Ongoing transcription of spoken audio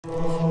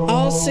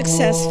All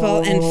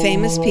successful and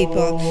famous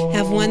people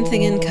have one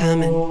thing in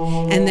common,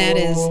 and that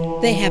is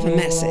they have a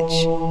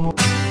message.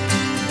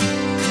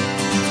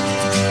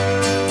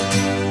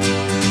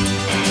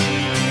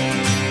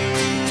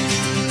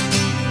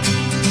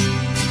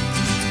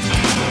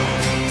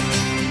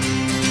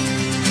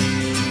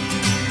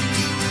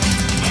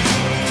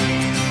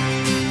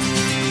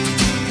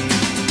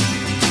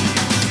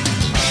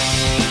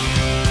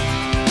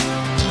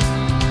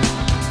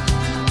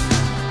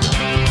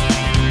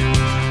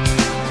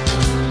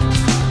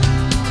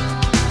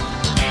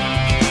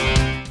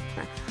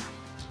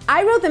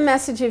 I wrote The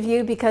Message of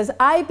You because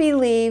I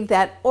believe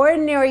that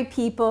ordinary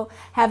people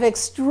have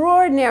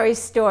extraordinary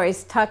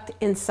stories tucked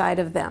inside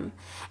of them.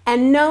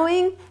 And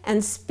knowing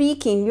and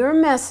speaking your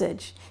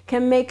message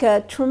can make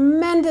a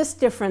tremendous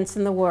difference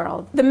in the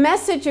world. The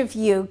Message of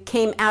You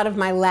came out of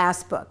my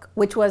last book,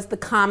 which was the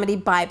Comedy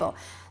Bible,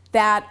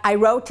 that I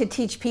wrote to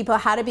teach people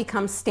how to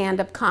become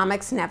stand-up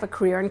comics and have a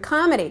career in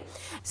comedy.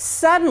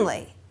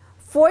 Suddenly,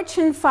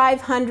 Fortune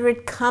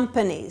 500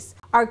 companies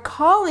are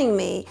calling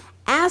me,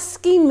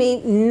 asking me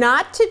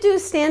not to do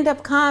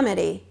stand-up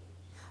comedy,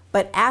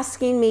 but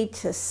asking me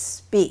to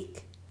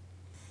speak.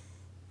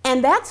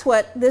 And that's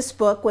what this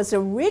book was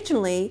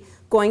originally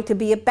going to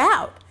be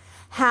about.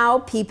 How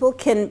people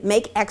can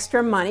make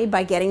extra money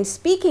by getting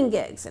speaking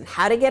gigs, and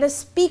how to get a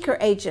speaker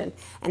agent,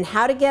 and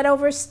how to get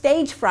over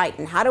stage fright,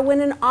 and how to win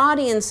an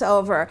audience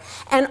over.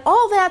 And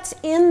all that's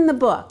in the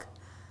book.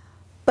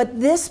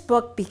 But this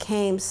book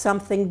became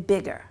something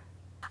bigger.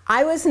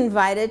 I was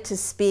invited to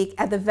speak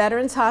at the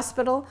Veterans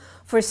Hospital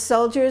for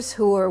soldiers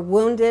who were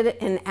wounded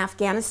in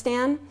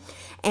Afghanistan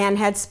and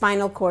had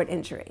spinal cord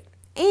injury.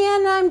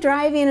 And I'm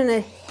driving and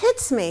it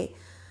hits me.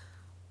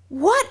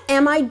 What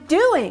am I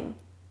doing?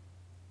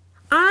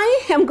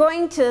 I am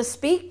going to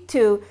speak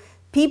to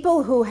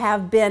people who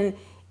have been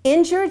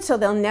injured so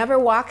they'll never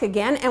walk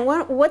again. And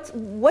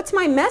what's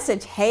my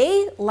message?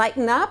 Hey,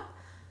 lighten up.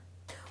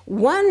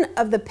 One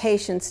of the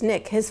patients,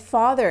 Nick, his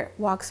father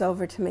walks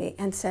over to me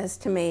and says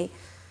to me,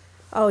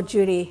 "Oh,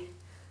 Judy,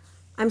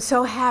 I'm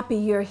so happy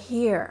you're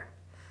here.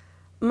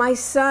 My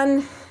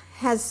son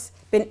has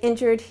been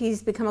injured.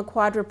 He's become a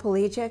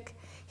quadriplegic.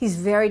 He's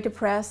very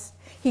depressed.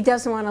 He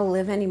doesn't want to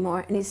live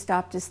anymore, and he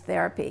stopped his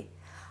therapy.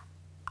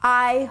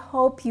 I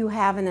hope you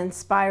have an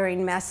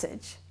inspiring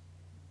message."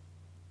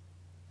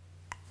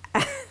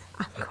 I'm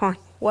going,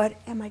 what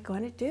am I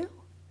going to do?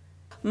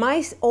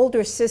 My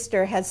older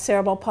sister had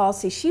cerebral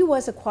palsy. She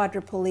was a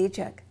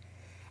quadriplegic.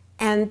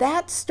 And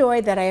that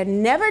story that I had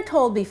never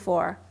told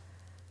before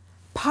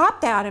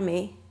popped out of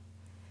me,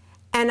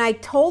 and I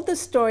told the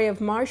story of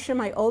Marcia,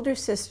 my older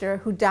sister,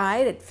 who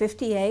died at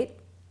 58.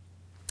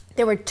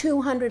 There were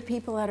 200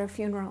 people at her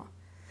funeral.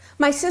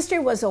 My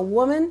sister was a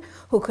woman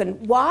who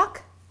couldn't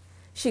walk,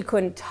 she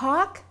couldn't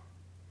talk,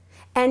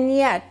 and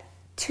yet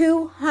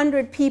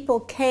 200 people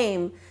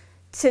came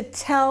to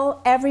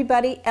tell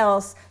everybody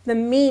else the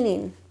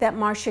meaning that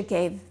Marcia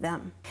gave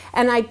them.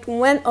 And I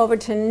went over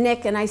to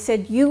Nick and I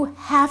said, "You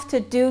have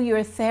to do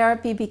your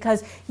therapy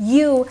because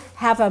you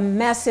have a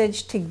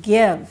message to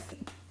give."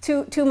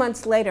 Two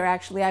months later,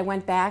 actually, I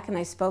went back and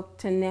I spoke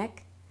to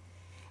Nick,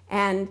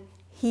 and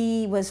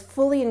he was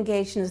fully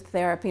engaged in his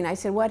therapy. And I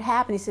said, "What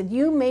happened?" He said,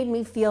 "You made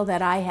me feel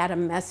that I had a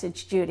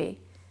message, Judy.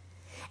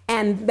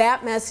 And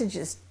that message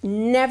is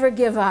never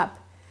give up.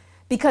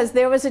 Because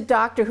there was a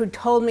doctor who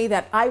told me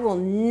that I will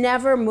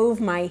never move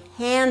my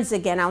hands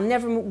again. I'll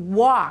never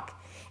walk.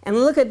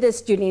 And look at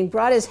this, Judy." He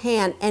brought his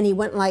hand and he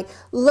went like,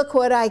 "Look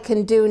what I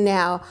can do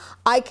now.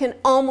 I can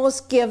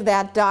almost give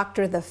that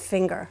doctor the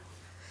finger."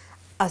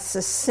 A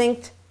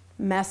succinct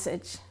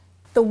message.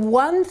 The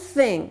one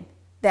thing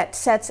that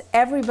sets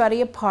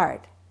everybody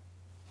apart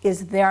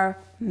is their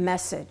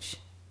message.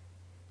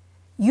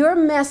 Your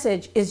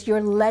message is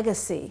your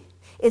legacy.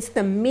 It's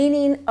the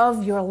meaning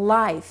of your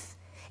life.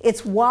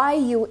 It's why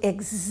you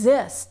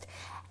exist.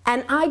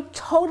 And I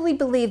totally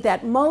believe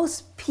that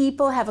most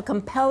people have a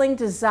compelling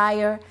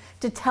desire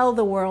to tell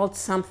the world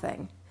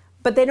something,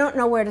 but they don't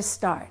know where to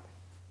start.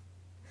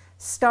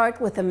 Start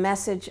with a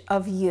message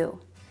of you,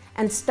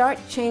 and start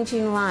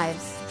changing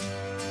lives,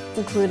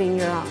 including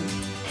your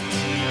own.